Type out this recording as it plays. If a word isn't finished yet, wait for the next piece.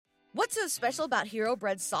What's so special about Hero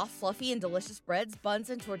Bread's soft, fluffy, and delicious breads, buns,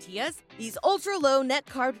 and tortillas? These ultra-low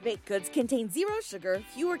net-carb baked goods contain zero sugar,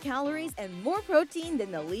 fewer calories, and more protein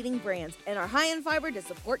than the leading brands, and are high in fiber to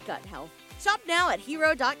support gut health. Shop now at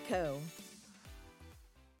hero.co.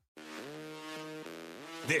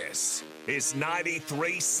 This is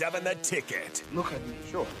 93.7 The Ticket. Look at me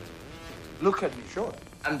short. Look at me short.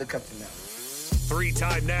 I'm the captain now.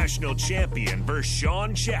 Three-time national champion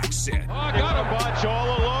Vershawn Jackson. Oh, got a bunch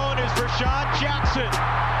all alone is Vershawn Jackson.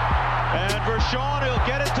 And Vershawn will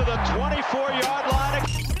get it to the 24-yard line.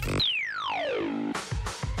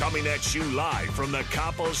 Coming at you live from the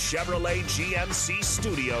Campbell Chevrolet GMC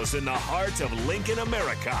studios in the heart of Lincoln,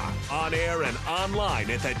 America. On air and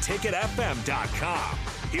online at theticketfm.com.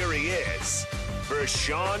 Here he is,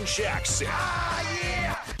 Vershawn Jackson. Ah,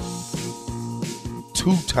 yeah!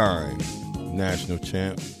 Two-time national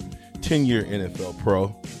champ, 10-year NFL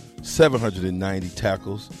pro, 790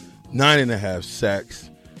 tackles, 9.5 sacks,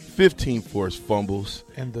 15 forced fumbles,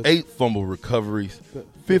 and 8 fumble recoveries,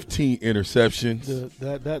 15 interceptions.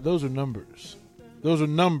 Those are numbers. Those are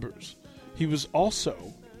numbers. He was also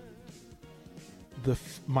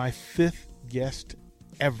my 5th guest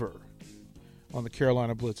ever on the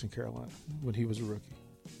Carolina Blitz in Carolina when he was a rookie.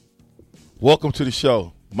 Welcome to the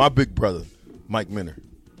show, my big brother, Mike Minner.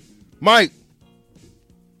 Mike.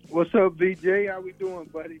 What's up, VJ? How we doing,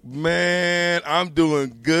 buddy? Man, I'm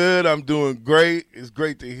doing good. I'm doing great. It's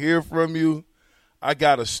great to hear from you. I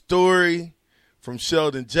got a story from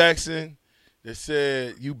Sheldon Jackson that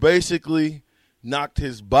said you basically knocked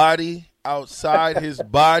his body outside his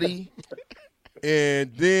body,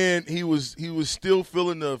 and then he was still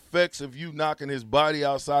feeling the effects of you knocking his body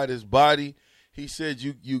outside his body. He said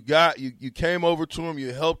you came over to him,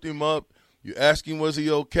 you helped him up, you asked him was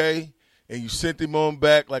he okay, and you sent him on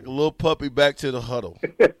back like a little puppy back to the huddle.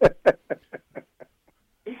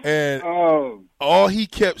 And all he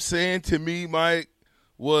kept saying to me, Mike,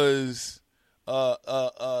 was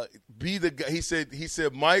be the guy. He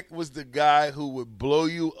said Mike was the guy who would blow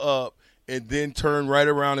you up and then turn right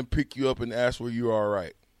around and pick you up and ask were you all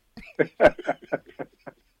right.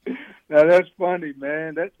 Now that's funny,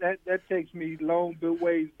 man. That takes me long bit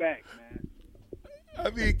ways back, man. I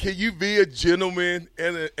mean, can you be a gentleman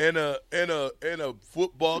and a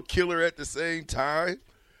football killer at the same time?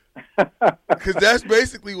 Because that's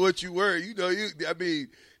basically what you were. You know,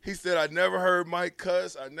 he said I never heard Mike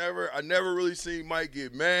cuss. I never really seen Mike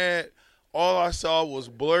get mad. All I saw was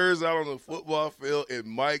blurs out on the football field and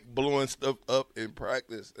Mike blowing stuff up in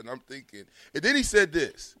practice. And I'm thinking, and then he said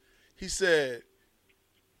this. He said,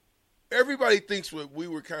 everybody thinks we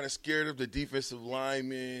were kind of scared of the defensive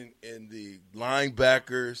linemen and the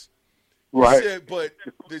linebackers. Right. He said, but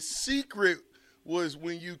the secret was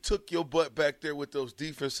when you took your butt back there with those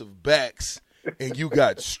defensive backs and you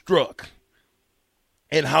got struck,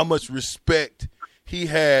 and how much respect he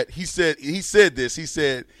had. He said this. He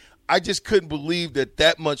said, I just couldn't believe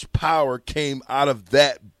that much power came out of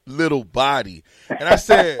that little body. And I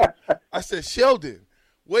said, Sheldon,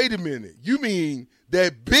 wait a minute. You mean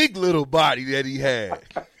that big little body that he had?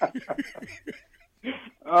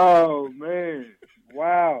 Oh man!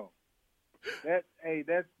 Wow.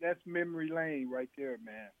 That's memory lane right there,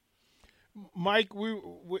 man. Mike,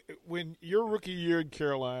 when your rookie year in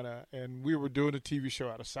Carolina, and we were doing a TV show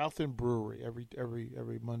out of South End Brewery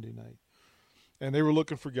every Monday night, and they were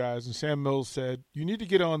looking for guys, and Sam Mills said, "You need to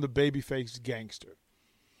get on the babyface gangster."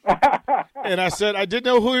 And I said, I didn't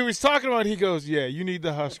know who he was talking about. He goes, yeah, you need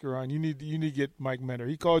the Husker on. You need to get Mike Minner.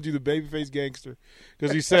 He called you the babyface gangster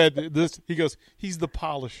because he said this. He goes, he's the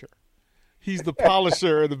polisher. He's the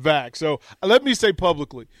polisher of the back. So let me say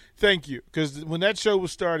publicly, thank you, because when that show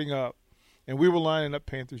was starting up and we were lining up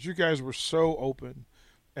Panthers, you guys were so open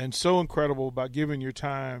and so incredible about giving your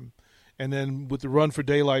time. And then with the Run for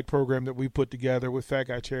Daylight program that we put together with Fat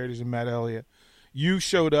Guy Charities and Matt Elliott, you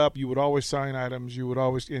showed up. You would always sign items. You would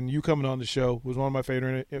always, and you coming on the show was one of my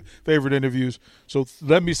favorite interviews. So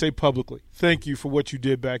let me say publicly, thank you for what you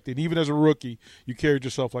did back then. Even as a rookie, you carried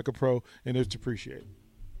yourself like a pro, and it's appreciated.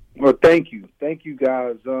 Well, thank you,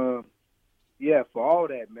 guys. Yeah, for all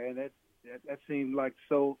that, man. That seemed like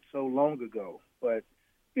so long ago. But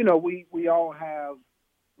you know, we all have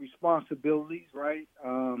responsibilities, right?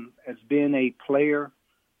 As being a player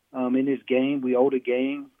in this game, we owe the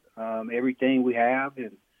game. Everything we have,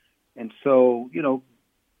 and so, you know,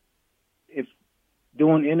 if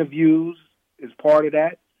doing interviews is part of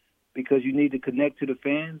that because you need to connect to the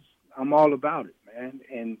fans, I'm all about it, man.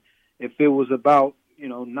 And if it was about, you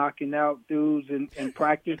know, knocking out dudes in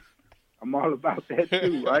practice, I'm all about that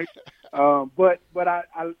too, right? But I,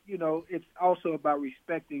 you know, it's also about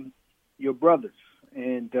respecting your brothers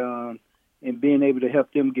and being able to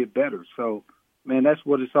help them get better. So, man, that's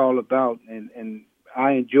what it's all about. And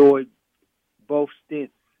I enjoyed both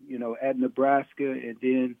stints, at Nebraska and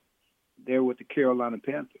then there with the Carolina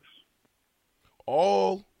Panthers.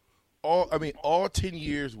 All 10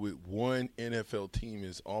 years with one NFL team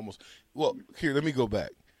is almost – well, here, let me go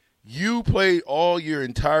back. You played all your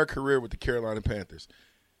entire career with the Carolina Panthers.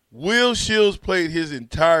 Will Shields played his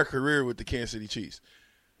entire career with the Kansas City Chiefs.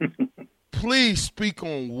 Please speak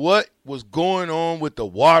on what was going on with the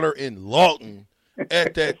water in Lawton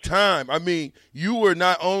at that time. I mean, you were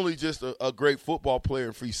not only just a great football player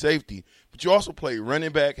and free safety, but you also played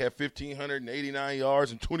running back, had 1,589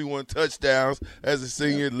 yards and 21 touchdowns as a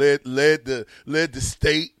senior, led the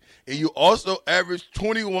state, and you also averaged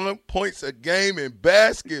 21 points a game in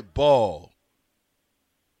basketball.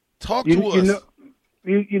 Talk to us.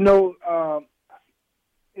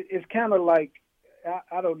 It's kind of like,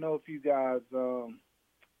 I don't know if you guys,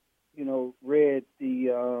 read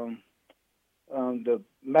the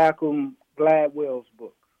Malcolm Gladwell's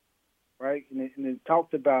book, right? And it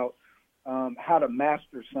talked about how to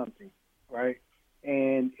master something, right?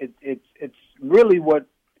 And it's really what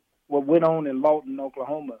went on in Lawton,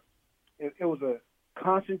 Oklahoma. It was a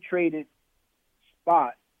concentrated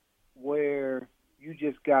spot where you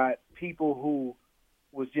just got people who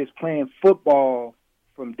was just playing football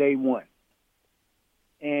from day one.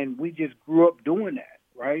 And we just grew up doing that,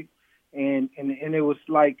 right? And it was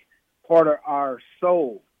like part of our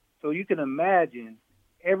soul. So you can imagine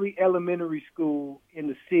every elementary school in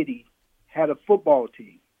the city had a football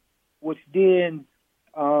team, which then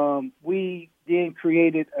we then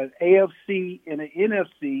created an AFC and an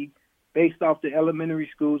NFC based off the elementary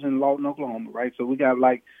schools in Lawton, Oklahoma, right? So we got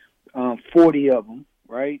like 40 of them,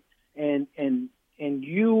 right? And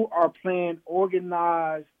you are playing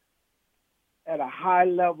organized at a high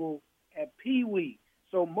level at Pee Wee.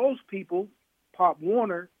 So most people, Pop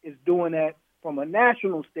Warner is doing that from a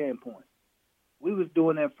national standpoint. We was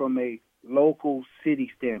doing that from a local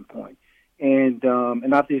city standpoint. And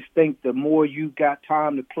I just think the more you got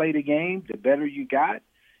time to play the game, the better you got.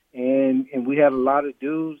 And we had a lot of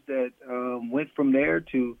dudes that went from there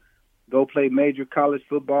to go play major college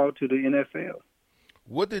football to the NFL.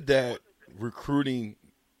 What did that recruiting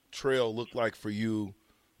trail look like for you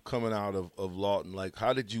coming out of Lawton? Like,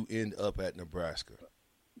 how did you end up at Nebraska?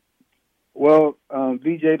 Well,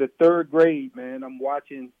 VJ, the third grade, man, I'm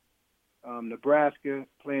watching Nebraska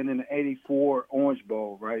playing in the 84 Orange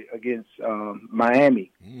Bowl, right, against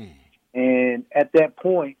Miami. And at that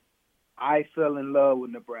point, I fell in love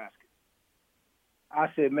with Nebraska.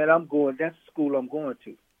 I said, man, that's the school I'm going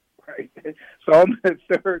to, right? So I'm in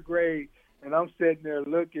third grade, and I'm sitting there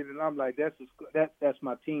looking, and I'm like, that's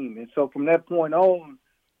my team. And so from that point on,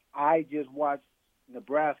 I just watched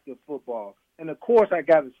Nebraska football. And, of course, I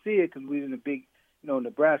got to see it because we was in the big,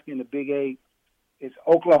 Nebraska in the Big 8. It's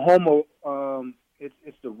Oklahoma.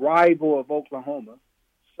 It's the rival of Oklahoma.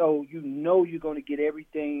 So you're going to get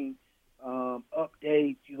everything,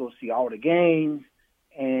 updates. You're going to see all the games.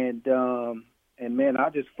 And man, I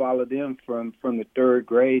just followed them from the third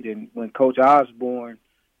grade. And when Coach Osborne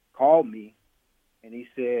called me and he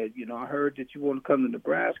said, I heard that you want to come to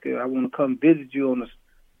Nebraska. I want to come visit you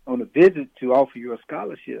on a visit to offer you a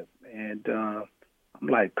scholarship. And I'm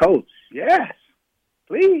like, Coach, yes,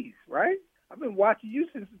 please, right? I've been watching you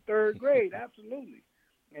since the third grade, absolutely.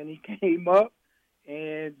 And he came up,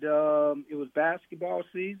 and it was basketball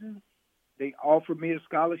season. They offered me a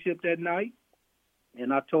scholarship that night,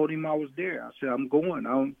 and I told him I was there. I said, I'm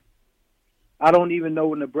going. I don't even know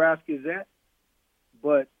where Nebraska is at,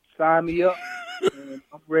 but sign me up, and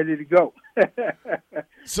I'm ready to go.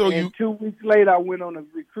 So 2 weeks later, I went on a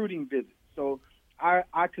recruiting visit. So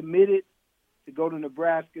I committed to go to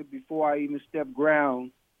Nebraska before I even stepped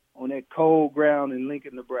ground on that cold ground in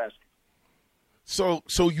Lincoln, Nebraska. So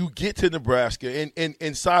you get to Nebraska, and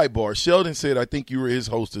sidebar, Sheldon said I think you were his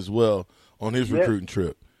host as well on his recruiting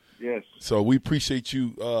trip. Yes. So we appreciate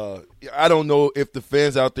you. I don't know if the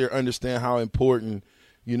fans out there understand how important,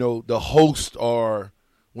 the hosts are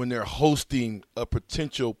when they're hosting a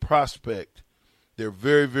potential prospect. They're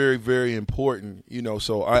very, very, very important,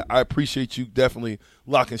 so I appreciate you definitely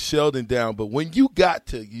locking Sheldon down. But when you got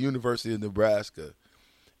to University of Nebraska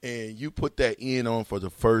and you put that in on for the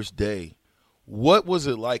first day, what was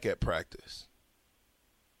it like at practice?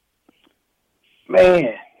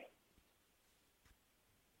 Man,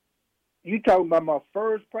 you talking about my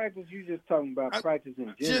first practice? You just talking about practice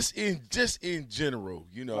in general? Just in general,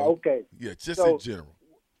 Okay. Yeah, in general.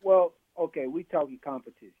 Well, okay, we talking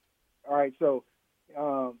competition. All right, so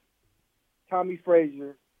Tommy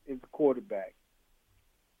Frazier is the quarterback.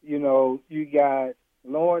 You know, you got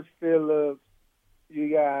Lawrence Phillips, you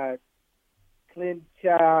got Clint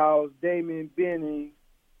Childs, Damian Benning.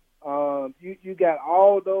 You got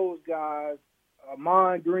all those guys,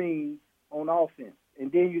 Amon Green on offense,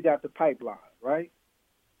 and then you got the pipeline, right?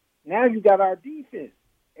 Now you got our defense.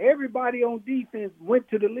 Everybody on defense went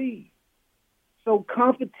to the league, so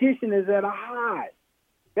competition is at a high.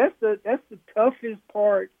 That's the toughest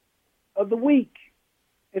part of the week.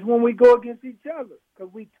 Is when we go against each other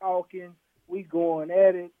because we talking, we going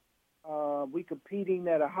at it, we competing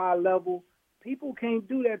at a high level. People can't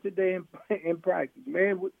do that today in practice,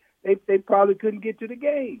 man. They probably couldn't get to the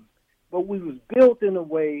game. But we was built in a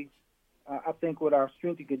way, I think, with our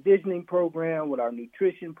strength and conditioning program, with our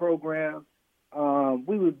nutrition program,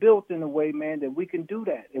 we were built in a way, man, that we can do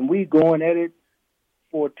that. And we going at it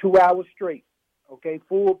for 2 hours straight, okay,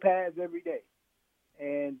 full pads every day.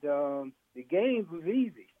 And the games was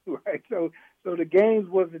easy, right? So the games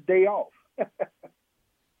was a day off.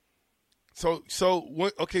 So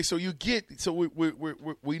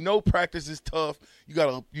we know practice is tough.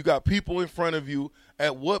 You got people in front of you.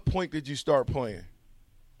 At what point did you start playing?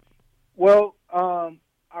 Well, I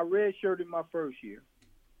redshirted my first year.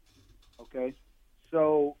 Okay,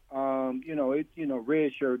 so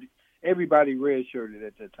redshirted. Everybody redshirted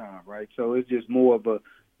at that time, right? So it's just more of a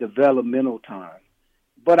developmental time.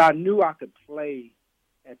 But I knew I could play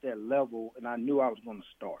at that level, and I knew I was going to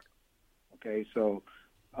start. Okay, so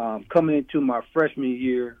coming into my freshman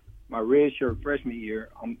year, my redshirt freshman year,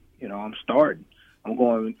 I'm starting. I'm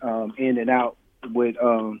going in and out with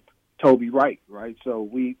Toby Wright, right? So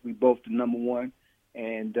we both the number one,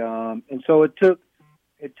 and so it took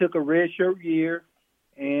a redshirt year,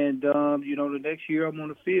 and the next year I'm on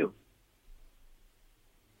the field.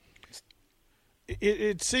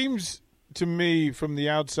 It seems to me from the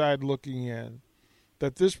outside looking in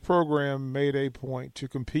that this program made a point to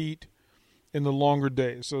compete in the longer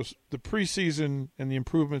days. So the preseason and the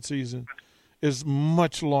improvement season is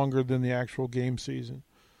much longer than the actual game season.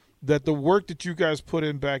 That the work that you guys put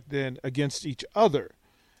in back then against each other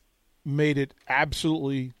made it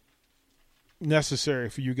absolutely necessary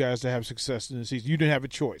for you guys to have success in the season. You didn't have a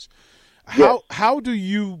choice. How do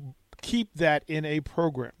you keep that in a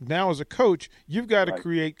program? Now as a coach, you've got to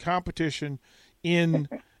create competition in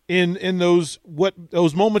those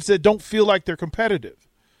moments that don't feel like they're competitive.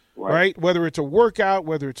 Right? Whether it's a workout,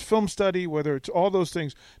 whether it's film study, whether it's all those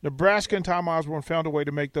things. Nebraska and Tom Osborne found a way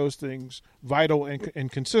to make those things vital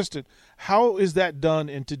and consistent. How is that done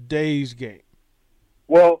in today's game?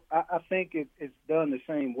 Well, I think it's done the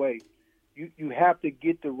same way. You have to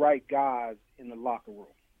get the right guys in the locker room.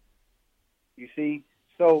 You see?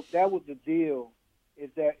 So that was the deal,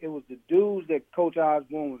 is that it was the dudes that Coach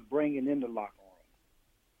Osborne was bringing in the locker room.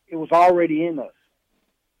 It was already in us,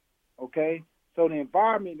 okay? So the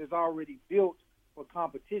environment is already built for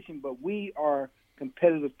competition, but we are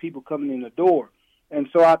competitive people coming in the door. And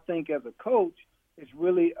so I think as a coach, it's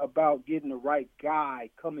really about getting the right guy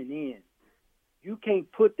coming in. You can't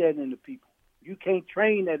put that into people. You can't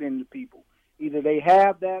train that into people. Either they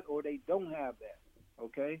have that or they don't have that,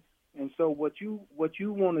 okay? And so what you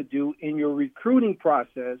want to do in your recruiting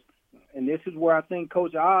process, and this is where I think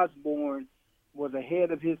Coach Osborne was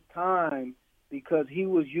ahead of his time, because he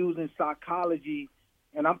was using psychology,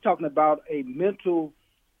 and I'm talking about a mental,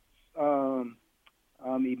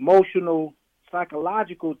 emotional,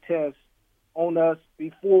 psychological test on us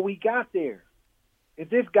before we got there. Is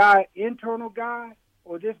this guy internal guy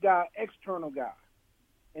or this guy external guy?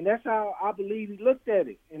 And that's how I believe he looked at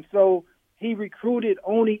it. And so he recruited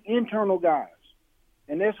only internal guys,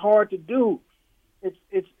 and that's hard to do.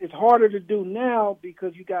 It's harder to do now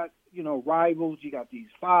because you got rivals, you got these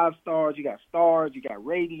 5 stars, you got stars, you got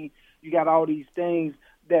rating, you got all these things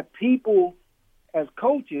that people as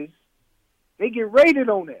coaches, they get rated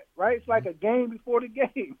on that, right? It's like a game before the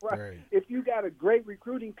game, right? If you got a great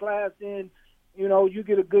recruiting class, then, you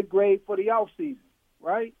get a good grade for the off season,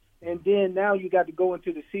 right? And then now you got to go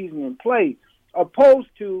into the season and play, opposed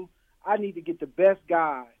to I need to get the best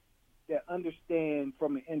guy that understands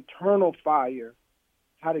from an internal fire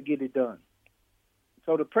how to get it done.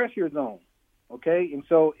 So the pressure is on, okay? And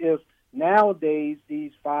so if nowadays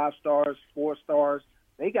these 5 stars, 4 stars,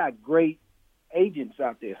 they got great agents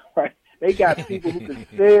out there, right? They got people who can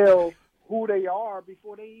sell who they are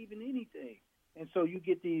before they even anything. And so you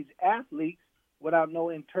get these athletes without no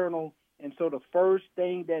internal, and so the first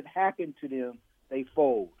thing that happened to them, they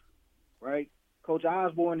fold, right? Coach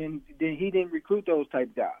Osborne, and then he didn't recruit those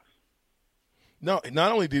type guys. No,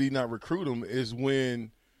 not only did he not recruit them, is when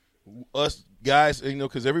us guys,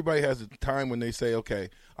 because everybody has a time when they say, okay,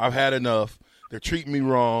 I've had enough. They're treating me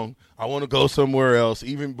wrong. I want to go somewhere else.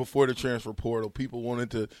 Even before the transfer portal, people wanted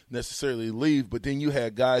to necessarily leave. But then you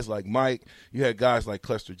had guys like Mike. You had guys like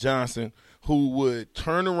Clester Johnson who would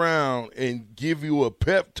turn around and give you a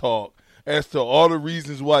pep talk as to all the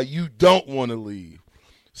reasons why you don't want to leave.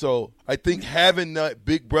 So I think having that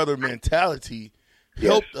big brother mentality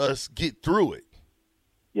helped us get through it.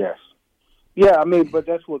 Yes. Yeah, I mean, but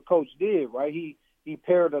that's what Coach did, right? He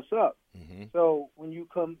paired us up. Mm-hmm. So when you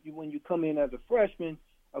come in as a freshman,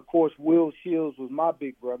 of course, Will Shields was my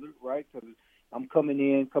big brother, right? Because I'm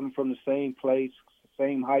coming from the same place,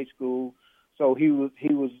 same high school. So he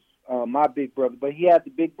was my big brother. But he had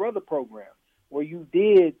the big brother program where you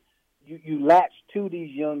latched to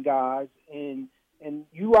these young guys, and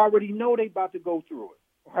you already know they about to go through it,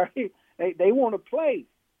 right? They want to play.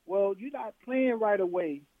 Well, you're not playing right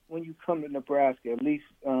away when you come to Nebraska, at least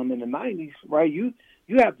in the 90s, right? You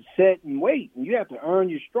have to set and wait, and you have to earn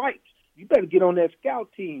your stripes. You better get on that scout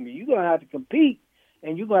team, and you're going to have to compete,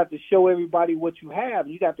 and you're going to have to show everybody what you have.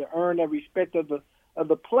 You got to earn that respect of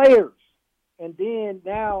the players. And then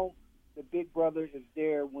now the big brother is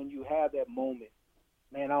there when you have that moment.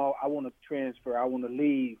 Man, I want to transfer. I want to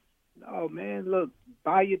leave. No, man, look,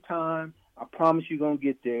 buy your time. I promise you're going to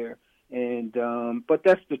get there. And but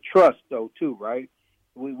that's the trust, though, too, right?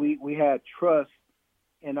 We had trust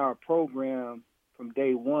in our program from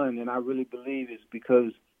day one, and I really believe it's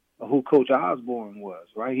because of who Coach Osborne was,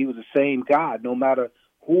 right? He was the same guy. No matter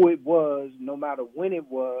who it was, no matter when it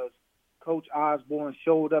was, Coach Osborne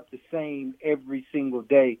showed up the same every single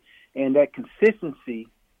day. And that consistency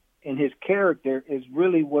in his character is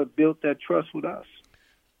really what built that trust with us.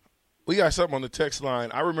 We got something on the text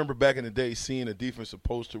line. I remember back in the day seeing a defensive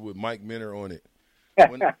poster with Mike Minner on it.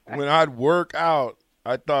 When I'd work out,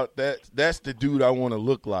 I thought that's the dude I want to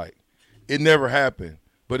look like. It never happened,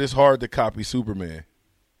 but it's hard to copy Superman.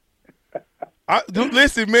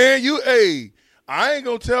 Listen, man, I ain't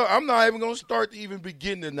going to tell – I'm not even going to start to even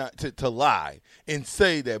begin to lie and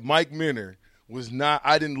say that Mike Minner was not –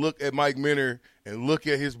 I didn't look at Mike Minner and look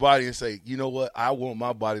at his body and say, you know what, I want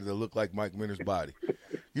my body to look like Mike Minner's body.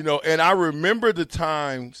 You know, and I remember the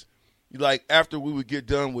times, like after we would get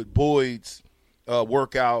done with Boyd's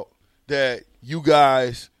workout, that you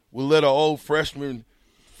guys would let an old freshman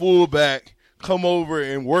fullback come over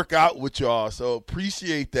and work out with y'all. So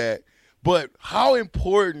appreciate that. But how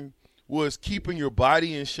important was keeping your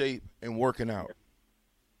body in shape and working out?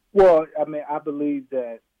 Well, I mean, I believe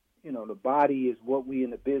that, you know, the body is what we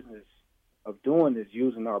in the business of doing, is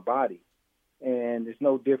using our body. And it's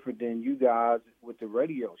no different than you guys with the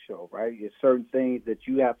radio show, right? It's certain things that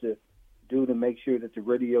you have to do to make sure that the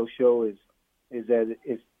radio show is at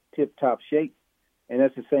its tip-top shape. And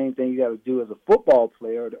that's the same thing you got to do as a football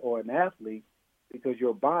player or an athlete, because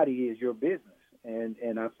your body is your business.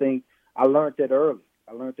 And I think I learned that early.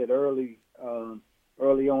 I learned that early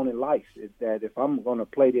on in life, is that if I'm going to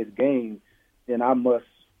play this game, then I must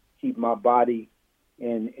keep my body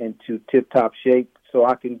into tip-top shape so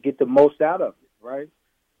I can get the most out of it, right?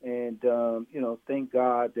 And, you know, thank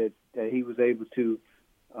God that he was able to,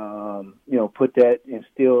 you know, put that,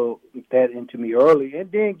 instill that into me early, and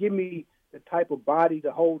then give me the type of body to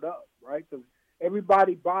hold up, right? Because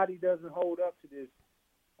everybody's body doesn't hold up to this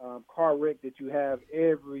car wreck that you have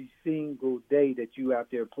every single day that you out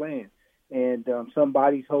there playing. And some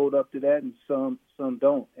bodies hold up to that and some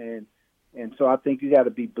don't. And so I think you got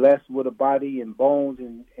to be blessed with a body and bones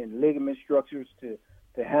and ligament structures to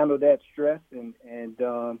handle that stress. And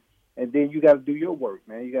then you got to do your work,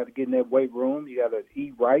 man. You got to get in that weight room. You got to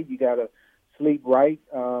eat right. You got to sleep right.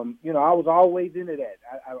 You know, I was always into that.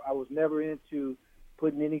 I was never into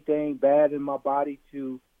putting anything bad in my body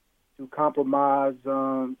to compromise,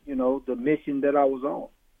 you know, the mission that I was on.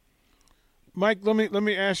 Mike, let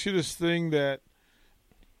me ask you this thing that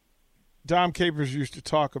Dom Capers used to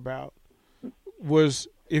talk about. Was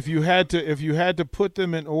if you had to put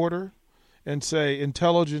them in order and say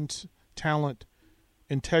intelligence, talent,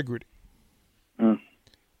 integrity,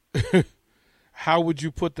 how would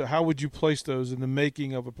you place those in the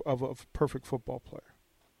making of a perfect football player?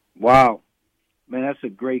 Wow, man, that's a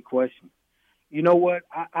great question. You know what?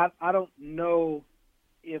 I don't know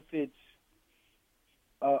if it's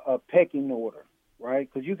a pecking order, right?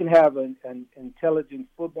 Because you can have an intelligent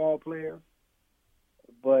football player,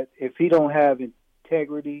 but if he don't have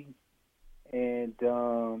integrity and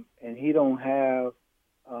he don't have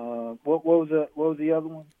what was the other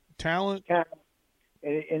one? Talent.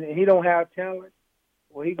 And he don't have talent,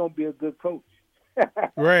 well, he gonna be a good coach.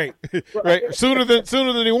 Right. Sooner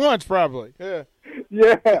than he wants, probably. Yeah.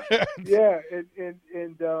 Yeah.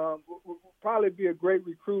 And we'll probably be a great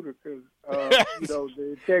recruiter, because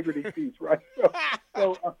the integrity piece, right?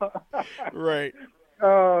 Right.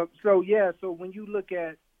 So when you look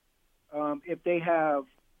at if they have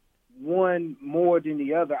one more than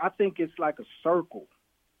the other, I think it's like a circle.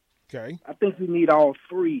 Okay. I think you need all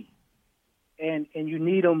three, and you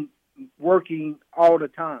need them working all the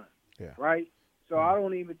time, right? So I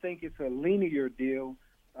don't even think it's a linear deal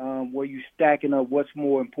where you're stacking up what's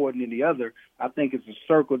more important than the other. I think it's a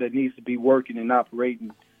circle that needs to be working and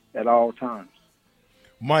operating at all times.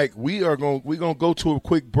 Mike, we're gonna go to a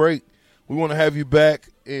quick break. We want to have you back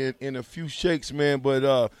in a few shakes, man.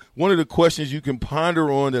 But one of the questions you can ponder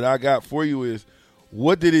on that I got for you is,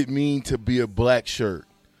 what did it mean to be a black shirt?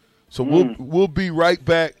 So we'll be right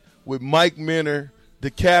back with Mike Minner, the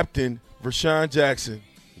captain, Vershawn Jackson.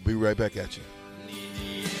 We'll be right back at you.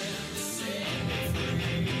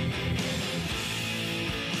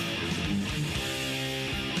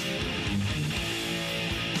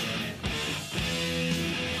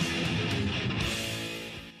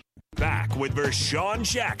 Back with Vershawn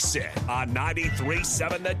Jackson on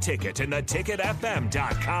 93.7 The Ticket and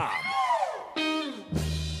theticketfm.com.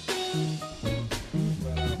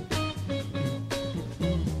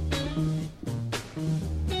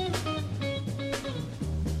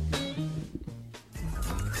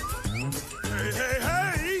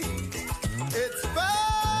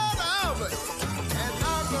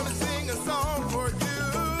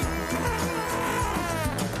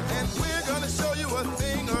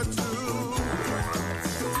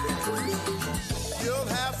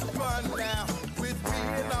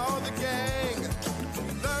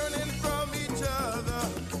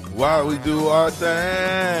 While we do our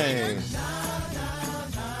thing.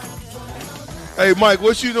 Hey, Mike,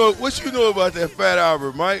 what you know about that Fat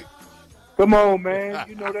Albert, Mike? Come on, man.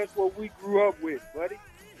 You know that's what we grew up with, buddy.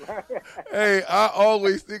 Hey, I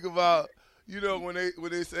always think about, when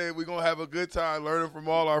they say we're gonna have a good time learning from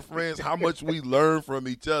all our friends, how much we learn from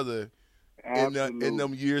each other in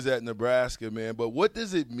them years at Nebraska, man. But what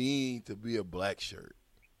does it mean to be a black shirt?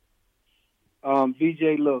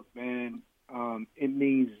 VJ, look, man, it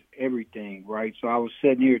means everything, right? So I was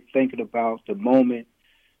sitting here thinking about the moment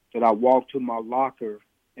that I walked to my locker,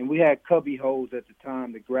 and we had cubby holes at the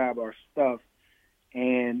time to grab our stuff,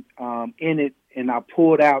 and in it, and I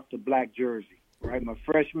pulled out the black jersey, right? My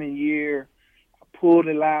freshman year, I pulled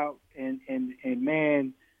it out, and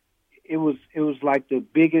man, it was like the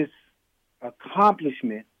biggest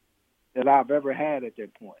accomplishment that I've ever had at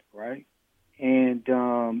that point, right? And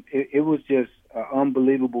it was just an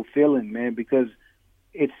unbelievable feeling, man, because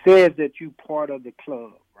it says that you're part of the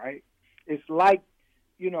club, right? It's like,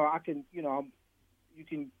 you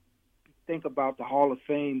can think about the Hall of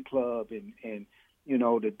Fame club and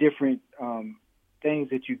the different things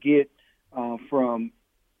that you get from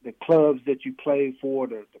the clubs that you play for,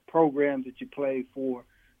 the programs that you play for,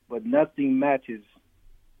 but nothing matches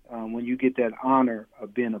when you get that honor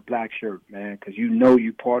of being a black shirt, man, because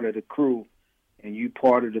you're part of the crew and you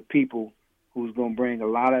part of the people who's going to bring a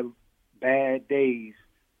lot of bad days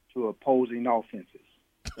to opposing offenses.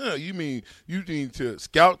 You mean to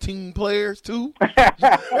scout team players too?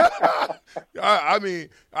 I mean,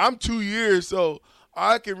 I'm 2 years, so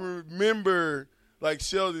I can remember, like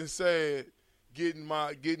Sheldon said, getting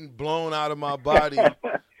blown out of my body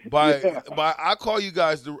by I call you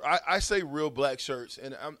guys I say real black shirts,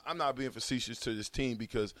 and I'm not being facetious to this team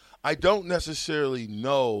because I don't necessarily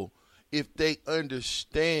know if they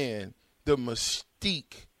understand the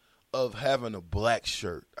mystique of having a black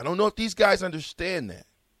shirt. I don't know if these guys understand that.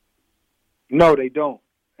 No, they don't.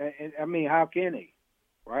 And I mean, how can they,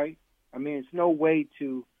 right? I mean, it's no way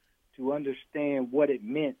to understand what it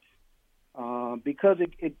meant because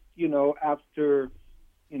it after,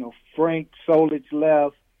 Frank Solich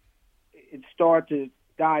left, it started to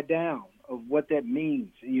die down of what that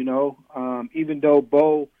means, even though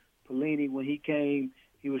Bo Pelini, when he came,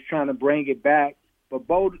 he was trying to bring it back. But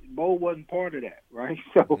Bo wasn't part of that, right?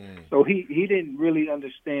 So he didn't really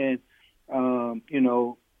understand,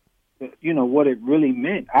 what it really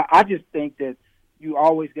meant. I just think that you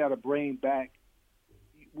always got to bring back,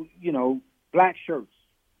 black shirts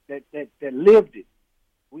that lived it.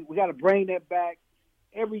 We got to bring that back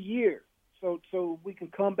every year, so we can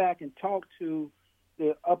come back and talk to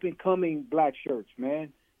the up and coming black shirts,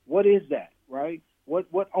 man. What is that, right?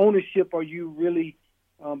 What ownership are you really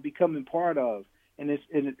becoming part of? And it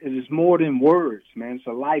is more than words, man. It's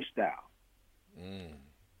a lifestyle.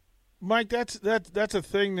 Mike, that's a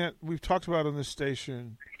thing that we've talked about on this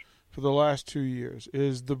station for the last 2 years,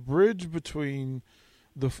 is the bridge between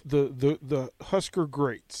the Husker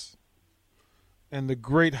greats and the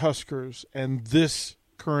great Huskers and this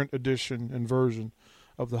current edition and version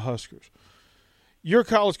of the Huskers. you're a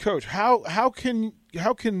college coach. How can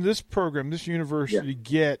this program, this university,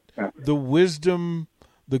 get the wisdom,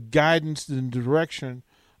 the guidance, and direction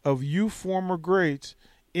of you former greats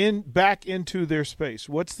back into their space?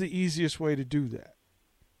 What's the easiest way to do that?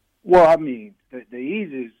 Well, I mean, the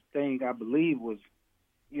easiest thing I believe was,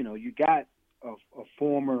 you got a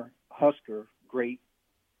former Husker great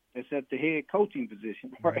that's at the head coaching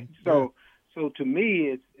position, right? Mm-hmm. So to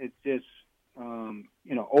me, it's just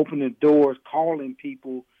opening doors, calling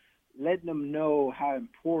people, letting them know how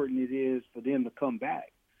important it is for them to come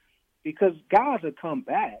back. Because guys will come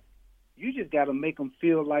back. You just got to make them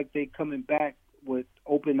feel like they're coming back with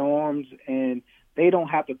open arms, and they don't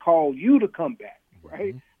have to call you to come back,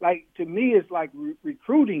 right? Mm-hmm. Like, to me, it's like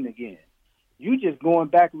recruiting again. You just going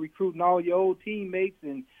back and recruiting all your old teammates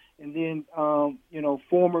and then,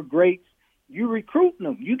 former greats. You recruiting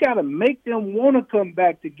them. You got to make them want to come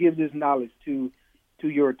back to give this knowledge to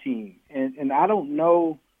your team. And I don't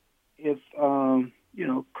know if,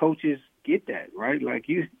 coaches get that, right? Like,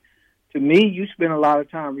 to me, you spend a lot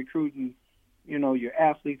of time recruiting, your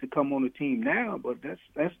athletes to come on the team now, but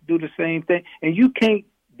let's do the same thing. And you can't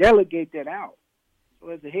delegate that out. So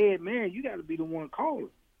as a head man, you got to be the one calling.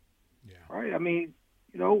 Yeah. Right? I mean,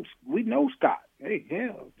 we know Scott. Hey,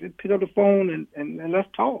 just pick up the phone and let's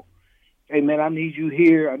talk. Hey, man, I need you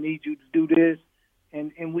here. I need you to do this.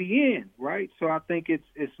 And we in, right? So I think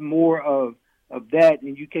it's more of that,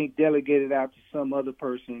 and you can't delegate it out to some other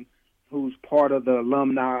person who's part of the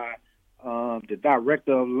alumni, the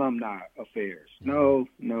director of alumni affairs. No,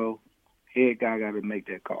 head guy got to make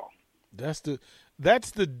that call. That's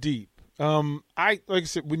the deep. Like I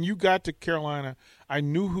said, when you got to Carolina, I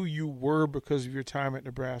knew who you were because of your time at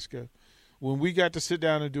Nebraska. When we got to sit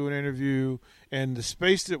down and do an interview and the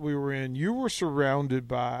space that we were in, you were surrounded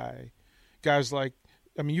by guys like,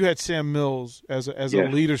 you had Sam Mills as a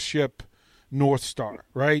leadership North Star,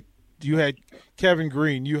 right? You had Kevin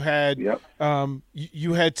Green. You had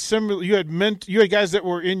you had guys that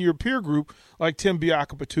were in your peer group like Tim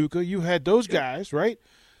Biakapatuka. You had those guys, right?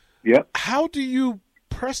 Yep. How do you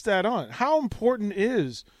press that on? How important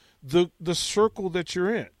is the circle that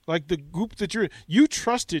you're in, like the group that you're in? You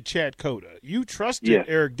trusted Chad Cota. You trusted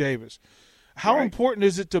Eric Davis. How important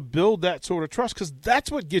is it to build that sort of trust? Because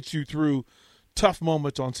that's what gets you through tough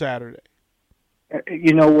moments on Saturday.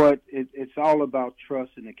 You know what? It's all about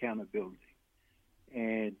trust and accountability.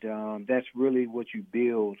 And that's really what you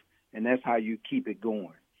build, and that's how you keep it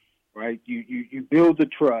going, right? You build the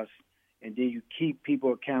trust, and then you keep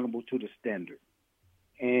people accountable to the standard.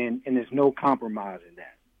 And there's no compromise in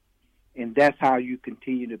that. And that's how you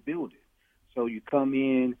continue to build it. So you come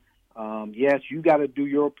in, yes, you got to do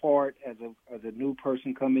your part as a new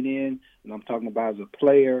person coming in, and I'm talking about as a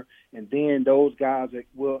player, and then those guys that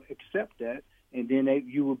will accept that, and then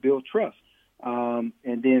you will build trust. And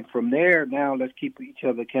then from there, now let's keep each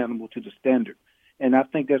other accountable to the standard. And I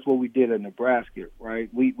think that's what we did at Nebraska, right?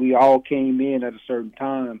 We all came in at a certain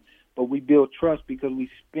time, but we built trust because we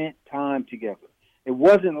spent time together. It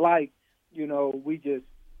wasn't like, we just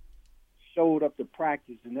showed up to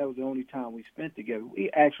practice and that was the only time we spent together. We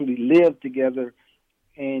actually lived together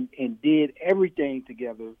and did everything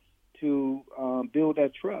together to build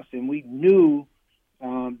that trust. And we knew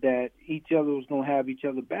that each other was going to have each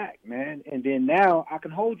other back, man. And then now I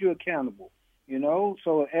can hold you accountable,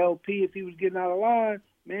 So LP, if he was getting out of line,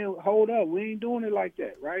 man, hold up. We ain't doing it like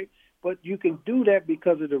that, right? But you can do that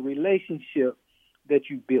because of the relationship that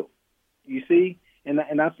you built. You see? And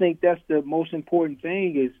I think that's the most important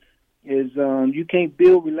thing is you can't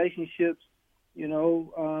build relationships,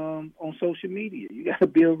 on social media. You got to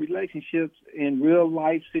build relationships in real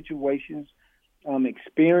life situations,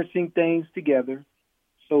 experiencing things together.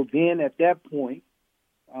 So then at that point,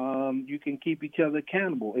 you can keep each other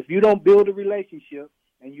accountable. If you don't build a relationship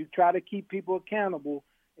and you try to keep people accountable,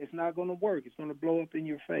 it's not going to work. It's going to blow up in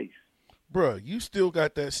your face. Bruh, you still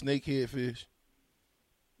got that snakehead fish?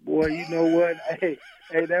 Boy, you know what? Hey,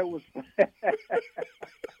 that was –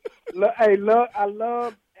 I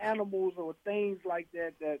love animals or things like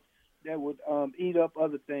that would eat up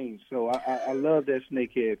other things. So I love that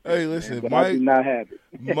snakehead fish. Hey, listen, Mike, I do not have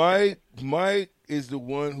it. Mike is the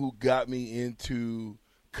one who got me into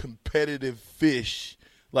competitive fish,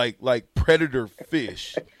 like predator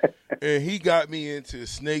fish. And he got me into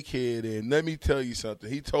snakehead, and let me tell you something.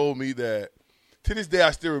 He told me that, to this day I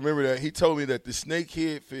still remember that, he told me that the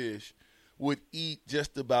snakehead fish would eat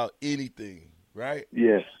just about anything, right?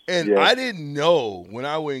 Yes. And I didn't know when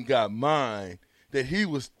I went and got mine that he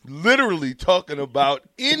was literally talking about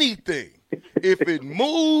anything. If it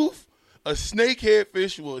moved, a snakehead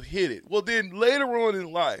fish would hit it. Well, then later on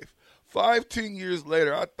in life, 5-10 years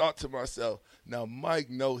later, I thought to myself, Now, Mike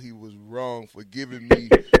know he was wrong for giving me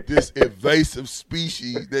this invasive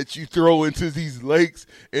species that you throw into these lakes,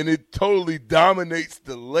 and it totally dominates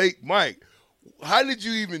the lake. Mike, how did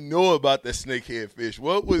you even know about that snakehead fish?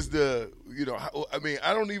 What was the, I mean,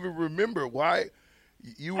 I don't even remember why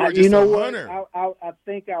you were just a hunter. I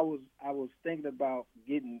think I was thinking about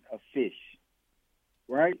getting a fish,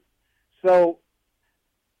 right? So,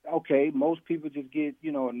 okay, most people just get,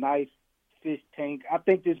 a nice fish tank. I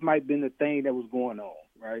think this might have been the thing that was going on,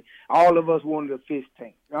 right? All of us wanted a fish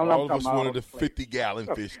tank. All of us wanted a 50-gallon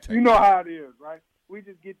fish tank. You know how it is, right? We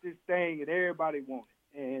just get this thing and everybody wants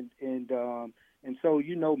it. And so,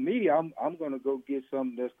 me, I'm going to go get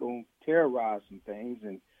something that's going to terrorize some things,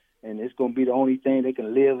 and it's going to be the only thing that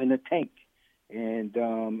can live in a tank. And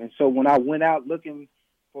so when I went out looking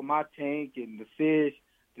for my tank and the fish,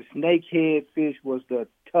 the snakehead fish was the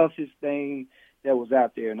toughest thing that was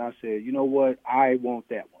out there. And I said, you know what? I want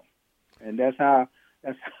that one. And that's how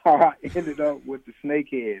I ended up with the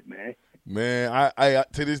snakehead, man. Man, I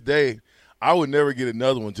to this day, I would never get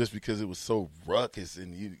another one just because it was so ruckus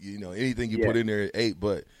and anything you put in there it ate.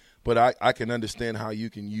 But I can understand how you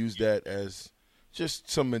can use that as just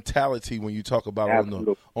some mentality when you talk about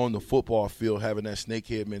on the football field, having that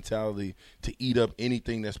snakehead mentality to eat up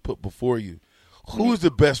anything that's put before you. Who's the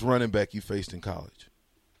best running back you faced in college?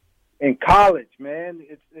 In college, man,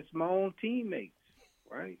 it's my own teammates,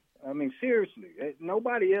 right? I mean, seriously,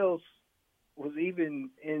 nobody else was even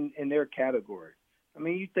in their category. I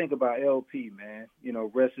mean, you think about LP, man,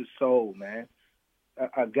 rest his soul, man.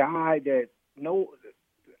 A guy that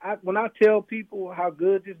when I tell people how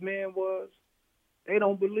good this man was, they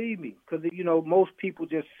don't believe me because, most people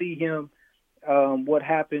just see him, what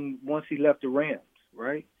happened once he left the Rams,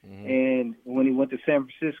 right? Mm-hmm. And when he went to San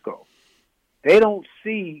Francisco. They don't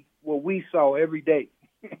see what we saw every day.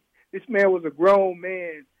 This man was a grown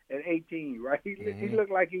man at 18, right? He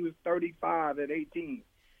looked like he was 35 at 18.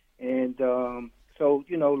 And so,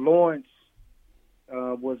 Lawrence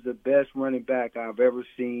was the best running back I've ever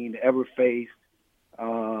seen, ever faced.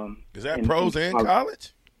 Is that pros and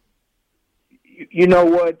college? You know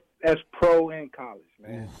what? That's pro and college,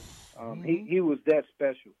 man. He was that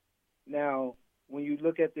special. Now, when you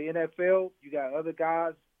look at the NFL, you got other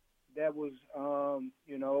guys that was,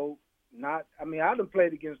 not. I mean, I done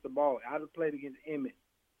played against the ball. I done played against Emmett.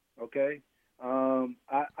 Okay,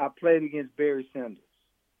 I played against Barry Sanders,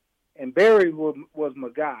 and Barry was my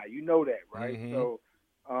guy. You know that, right? Mm-hmm. So,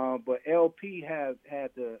 but LP had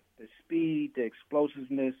the speed, the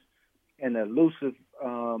explosiveness, and the elusive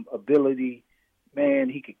ability. Man,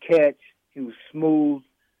 he could catch. He was smooth.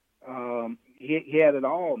 He had it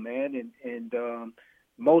all, man. And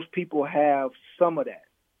most people have some of that,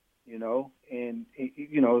 And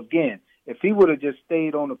again, if he would have just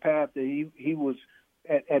stayed on the path that he was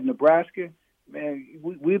at Nebraska, man,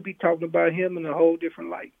 we'd be talking about him in a whole different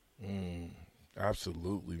light.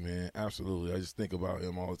 Absolutely, man. Absolutely. I just think about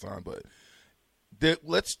him all the time. But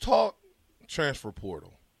let's talk transfer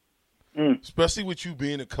portal, especially with you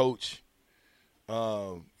being a coach.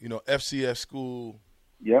 FCS school.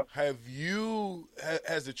 Yep.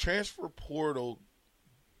 Has the transfer portal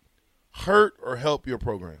hurt or helped your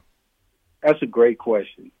program? That's a great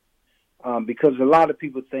question. Because a lot of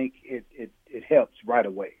people think it helps right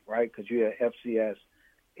away, right? Because you're at FCS.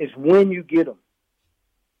 It's when you get them.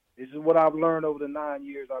 This is what I've learned over the 9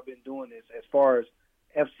 years I've been doing this as far as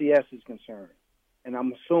FCS is concerned. And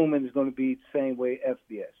I'm assuming it's going to be the same way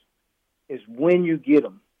FBS. It's when you get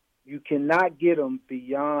them. You cannot get them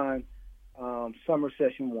beyond summer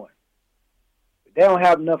session 1. They don't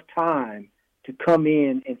have enough time to come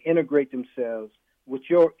in and integrate themselves with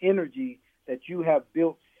your energy that you have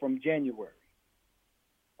built from January.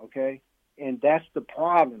 Okay? And that's the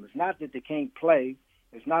problem. It's not that they can't play.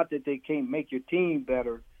 It's not that they can't make your team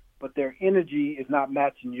better, but their energy is not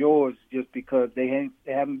matching yours just because they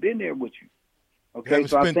haven't been there with you. Okay?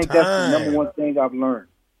 So I think that's the number one thing I've learned.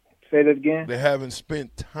 Say that again? They haven't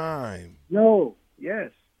spent time. No,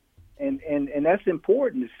 yes. And that's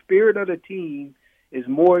important. The spirit of the team is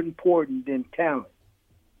more important than talent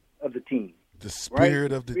of the team. The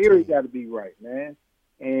spirit of the team. The spirit got to be right, man.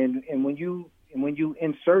 And when you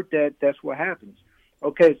insert that, that's what happens.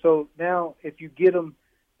 Okay, so now if you get them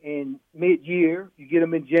in mid-year, you get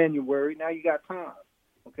them in January, now you got time.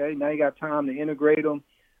 Okay, now you got time to integrate them,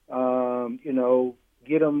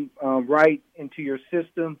 get them right into your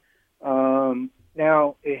system.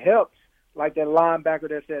 Now it helps, like that linebacker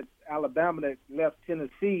that's at Alabama that left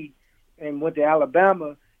Tennessee and went to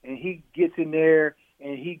Alabama, and he gets in there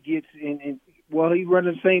and he gets in, and he's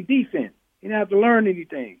running the same defense. He didn't have to learn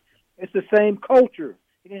anything. It's the same culture.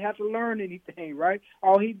 He didn't have to learn anything, right?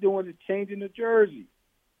 All he's doing is changing the jersey.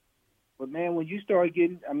 But, man, when you start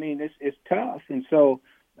getting – I mean, it's tough. And so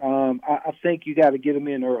I think you got to get them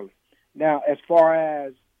in early. Now, as far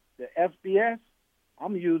as the FBS,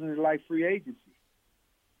 I'm using it like free agency.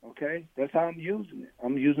 Okay? That's how I'm using it.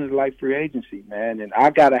 I'm using it like free agency, man. And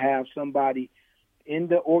I got to have somebody in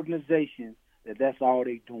the organization that's all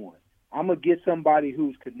they doing. I'm going to get somebody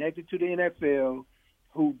who's connected to the NFL,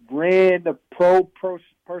 who ran the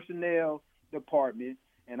personnel department,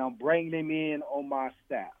 and I'm bringing them in on my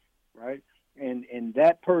staff, right? And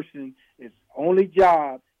that person, his only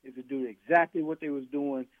job is to do exactly what they was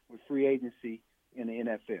doing with free agency in the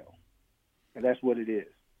NFL. And that's what it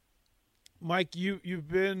is. Mike, you've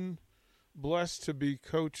been blessed to be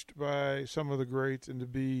coached by some of the greats and to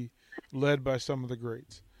be led by some of the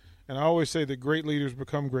greats. And I always say that great leaders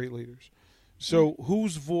become great leaders. So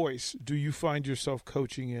whose voice do you find yourself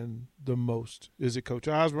coaching in the most? Is it Coach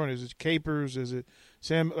Osborne? Is it Capers? Is it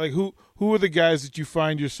Sam? Like who are the guys that you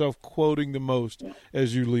find yourself quoting the most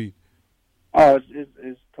as you lead? Oh,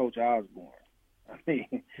 it's Coach Osborne. I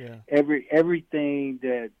mean, yeah. everything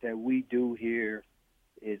that we do here,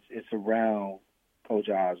 it's around Coach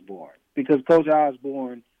Osborne, because Coach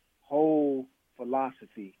Osborne's whole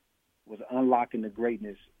philosophy was unlocking the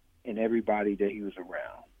greatness in everybody that he was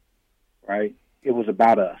around. Right? It was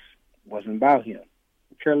about us. It wasn't about him.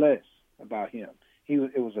 Care less about him.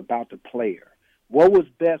 It was about the player. What was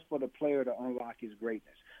best for the player to unlock his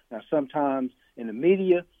greatness? Now, sometimes in the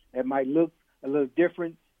media, that might look a little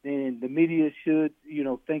different than the media should,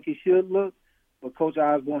 think it should look. But Coach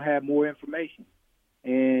Osborne had more information,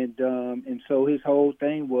 and so his whole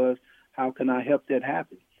thing was, how can I help that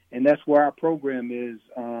happen? And that's where our program is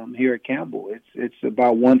here at Campbell. It's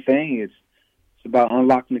about one thing. It's about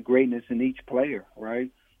unlocking the greatness in each player, right?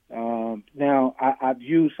 Now, I've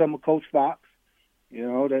used some of Coach Fox,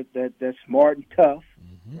 that's smart and tough.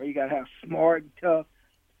 Mm-hmm. Right? You got to have smart and tough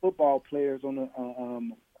football players on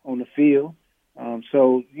the field.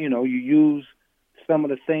 So, you use some of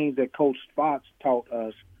the things that Coach Fox taught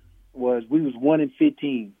us. Was we was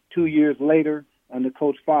 1-15. 2 years later, under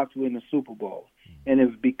Coach Fox, we in the Super Bowl. And it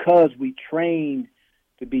was because we trained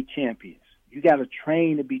to be champions. You got to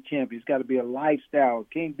train to be champions. It's got to be a lifestyle. It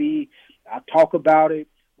can't be, I talk about it,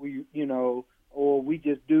 or we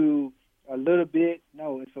just do a little bit.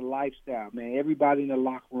 No, it's a lifestyle, man. Everybody in the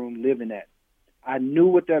locker room living that. I knew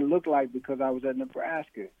what that looked like because I was at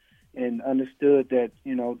Nebraska and understood that,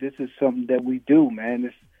 this is something that we do, man.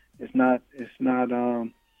 It's not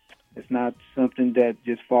something that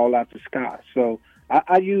just fall out the sky. So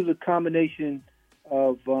I use a combination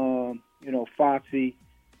of, Foxy,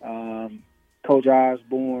 Coach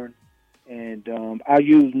Osborne, and I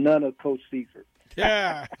use none of Coach Seifert.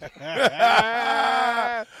 Yeah.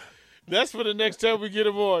 That's for the next time we get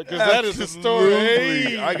him on, because that is a story.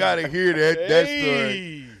 Hey. I got to hear that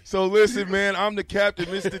story. So listen, man, I'm the captain,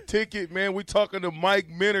 Mr. Ticket, man. We're talking to Mike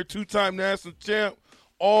Minter, two-time national champ,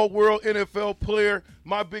 all-world NFL player,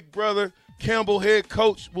 my big brother, Campbell head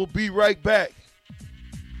coach. We'll be right back.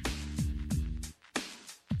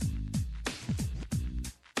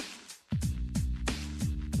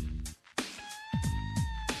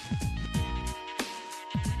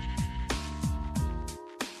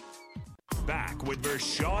 Back with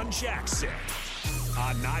Vershawn Jackson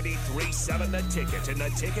on 93.7 The Ticket and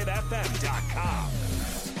theticketfm.com.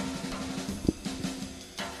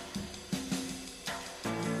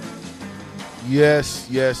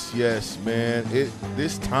 Yes, man.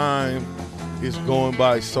 This time is going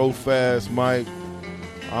by so fast, Mike.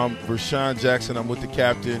 I'm Vershawn Jackson. I'm with the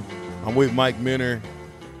captain. I'm with Mike Minter.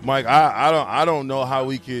 Mike, I don't know how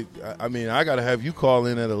we could. I mean, I got to have you call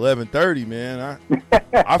in at 11:30, man.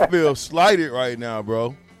 I feel slighted right now,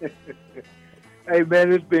 bro. Hey,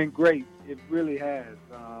 man, it's been great. It really has.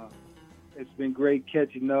 It's been great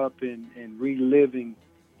catching up and reliving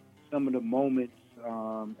some of the moments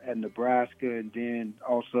at Nebraska, and then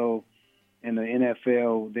also in the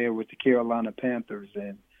NFL there with the Carolina Panthers.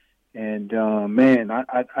 And man,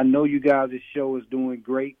 I know you guys' show is doing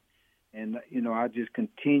great. And, I just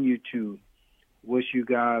continue to wish you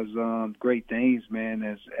guys great things, man,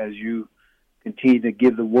 as you continue to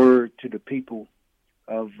give the word to the people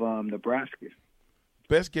of Nebraska.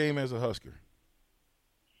 Best game as a Husker?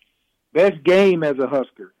 Best game as a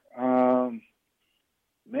Husker?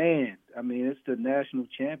 Man, I mean, it's the national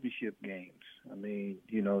championship games. I mean,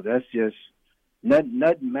 that's just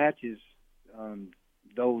nothing matches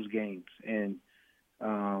those games. And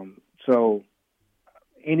so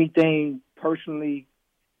anything personally,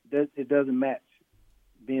 it doesn't match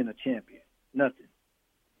being a champion. Nothing.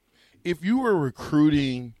 If you were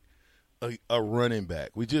recruiting a running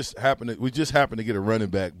back. We just happened to get a running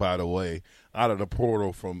back, by the way, out of the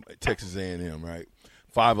portal from Texas A&M, right?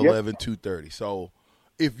 5'11", 230. So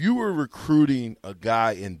if you were recruiting a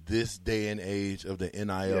guy in this day and age of the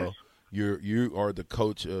NIL, you are the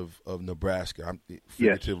coach of Nebraska, I'm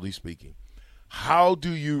figuratively speaking. How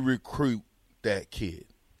do you recruit that kid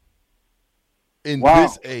in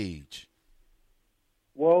this age?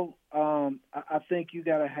 Well, I think you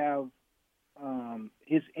got to have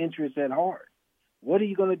his interest at heart. What are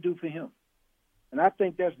you going to do for him? And I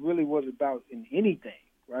think that's really what it's about in anything,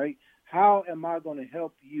 right? How am I going to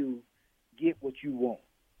help you get what you want?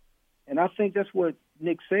 And I think that's what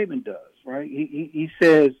Nick Saban does, right? He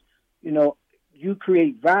says, you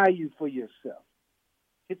create value for yourself.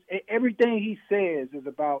 Everything he says is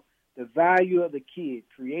about the value of the kid,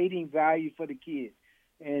 creating value for the kid.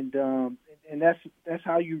 And that's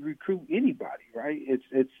how you recruit anybody, right?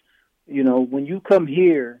 It's when you come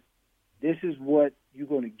here, this is what you're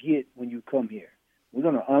going to get when you come here. We're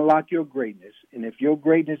going to unlock your greatness, and if your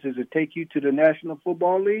greatness is to take you to the National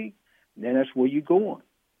Football League, then that's where you're going.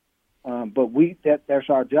 But that's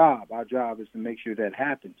our job. Our job is to make sure that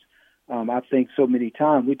happens. I think so many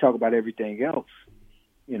times we talk about everything else,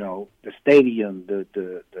 the stadium, the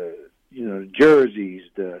jerseys,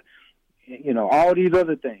 all these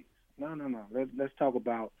other things. No. Let's talk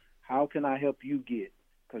about how can I help you get,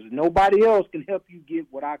 because nobody else can help you get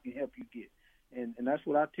what I can help you get. And that's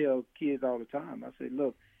what I tell kids all the time. I say,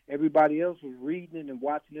 look, everybody else was reading it and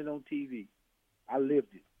watching it on TV. I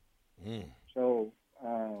lived it. So,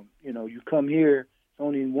 you come here, it's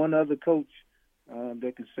only one other coach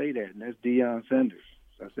that can say that, and that's Deion Sanders.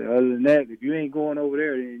 So I said, other than that, if you ain't going over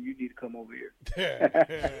there, then you need to come over here.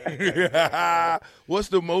 What's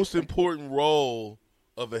the most important role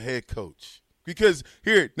of a head coach? Because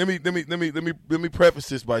here, let me preface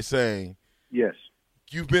this by saying, yes,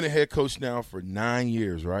 you've been a head coach now for 9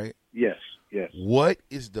 years, right? Yes. What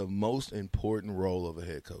is the most important role of a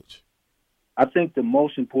head coach? I think the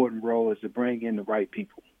most important role is to bring in the right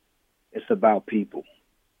people. It's about people.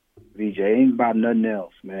 VJ, it ain't about nothing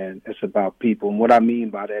else, man. It's about people. And what I mean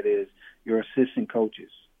by that is your assistant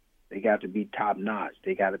coaches. They got to be top-notch.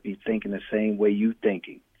 They got to be thinking the same way you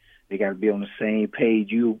thinking. They got to be on the same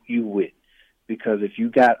page you with. Because if you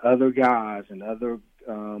got other guys and other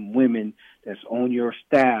women that's on your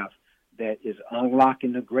staff that is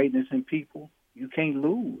unlocking the greatness in people, you can't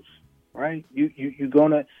lose, right? You're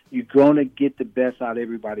gonna get the best out of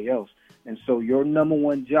everybody else. And so your number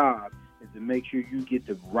one job is to make sure you get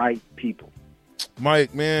the right people.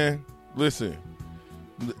 Mike, man, listen,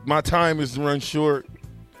 my time is run short.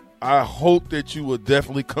 I hope that you will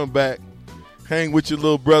definitely come back, hang with your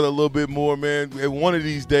little brother a little bit more, man, at one of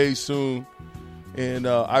these days soon. And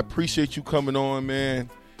I appreciate you coming on, man.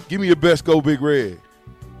 Give me your best Go Big Red.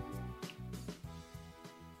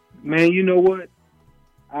 Man, you know what?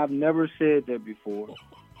 I've never said that before,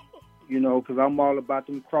 because I'm all about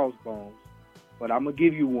them crossbones. But I'm going to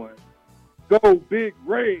give you one. Go Big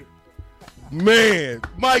Red. Man,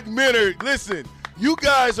 Mike Minard, listen, you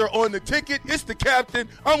guys are on the ticket. It's the captain.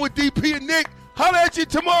 I'm with DP and Nick. Holla at you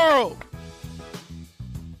tomorrow.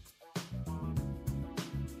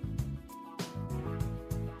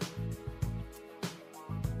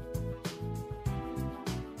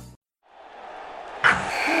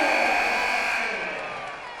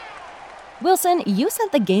 Wilson, you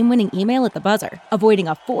sent the game-winning email at the buzzer, avoiding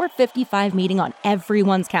a 4:55 meeting on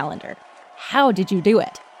everyone's calendar. How did you do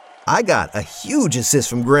it? I got a huge assist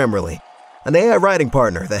from Grammarly, an AI writing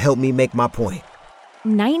partner that helped me make my point.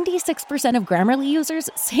 96% of Grammarly users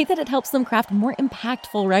say that it helps them craft more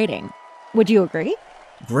impactful writing. Would you agree?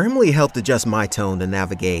 Grammarly helped adjust my tone to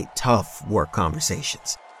navigate tough work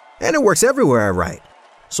conversations. And it works everywhere I write,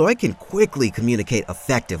 so I can quickly communicate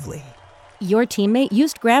effectively. Your teammate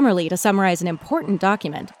used Grammarly to summarize an important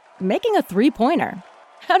document, making a 3-pointer.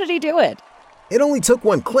 How did he do it? It only took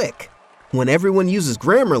one click. When everyone uses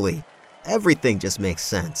Grammarly, everything just makes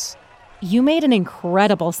sense. You made an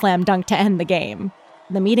incredible slam dunk to end the game.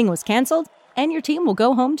 The meeting was canceled, and your team will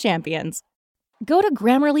go home champions. Go to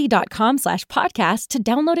Grammarly.com/podcast to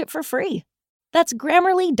download it for free. That's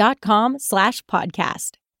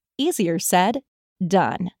Grammarly.com/podcast. Easier said,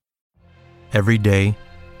 done. Every day,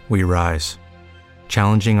 we rise,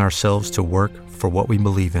 challenging ourselves to work for what we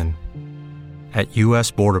believe in. At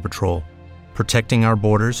U.S. Border Patrol, protecting our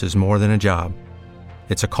borders is more than a job.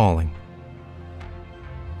 It's a calling.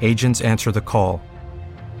 Agents answer the call,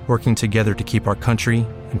 working together to keep our country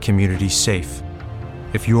and communities safe.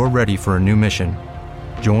 If you're ready for a new mission,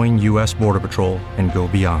 join U.S. Border Patrol and go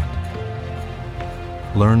beyond.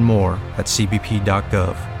 Learn more at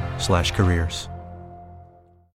cbp.gov/careers.